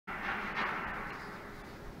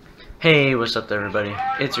Hey, what's up there, everybody?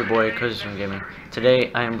 It's your boy Coziestroom Gaming.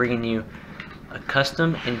 Today I am bringing you a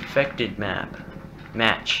custom infected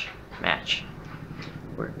match.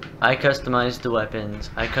 Where I customize the weapons,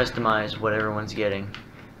 I customize what everyone's getting,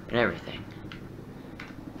 and everything.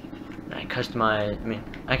 And I can't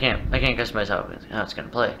customize how it's gonna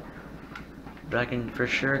play, but I can for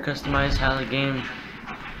sure customize how the game,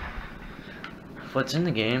 what's in the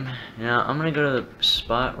game. Now I'm gonna go to the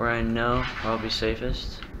spot where I know where I'll be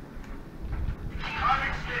safest.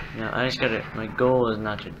 Now I just gotta, my goal is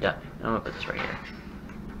not to die. I'm gonna put this right here.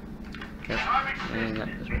 Yep, and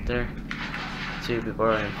that goes right there. 2 people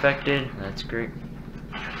are infected, that's great.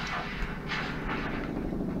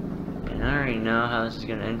 And I already know how this is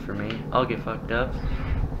gonna end for me. I'll get fucked up,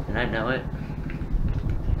 and I know it.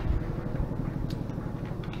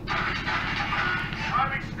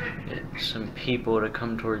 Get some people to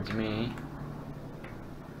come towards me.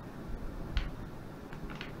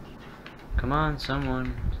 Come on,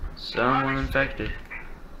 someone infected.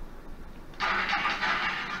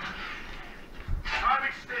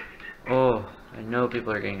 Oh, I know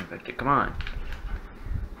people are getting infected. Come on.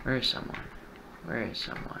 Where is someone? Where is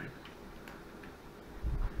someone?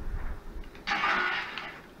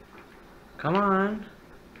 Come on.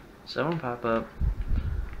 Someone pop up.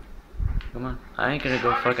 Come on. I ain't gonna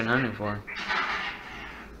go fucking hunting for him.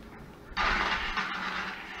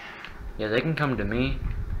 Yeah, they can come to me.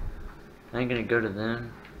 I ain't gonna go to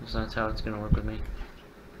them. That's how it's gonna work with me.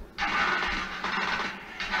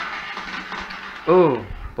 Oh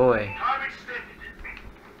boy.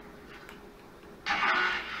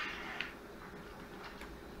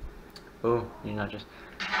 Oh, you're not just.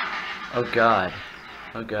 Oh god.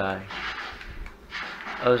 Oh god.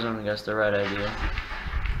 Ozone guess the right idea.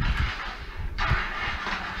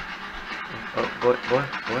 Oh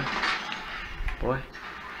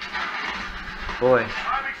boy.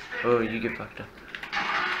 Oh, you get fucked up.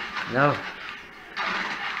 No.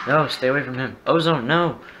 No, stay away from him. Ozone,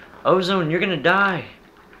 no. Ozone, you're gonna die.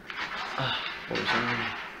 Ozone.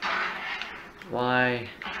 Why?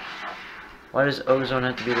 Why does Ozone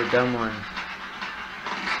have to be the dumb one?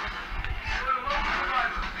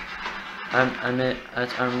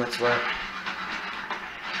 I'm what's left.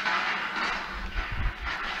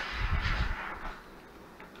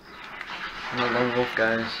 I'm a lone wolf,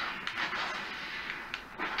 guys.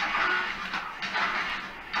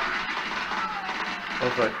 Oh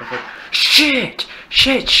fuck. Shit!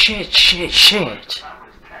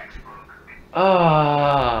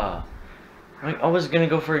 Ah! I was gonna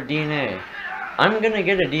go for a DNA. I'm gonna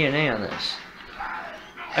get a DNA on this.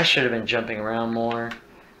 I should have been jumping around more.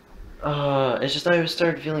 It's just I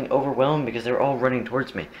started feeling overwhelmed because they were all running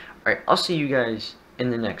towards me. Alright, I'll see you guys in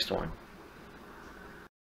the next one.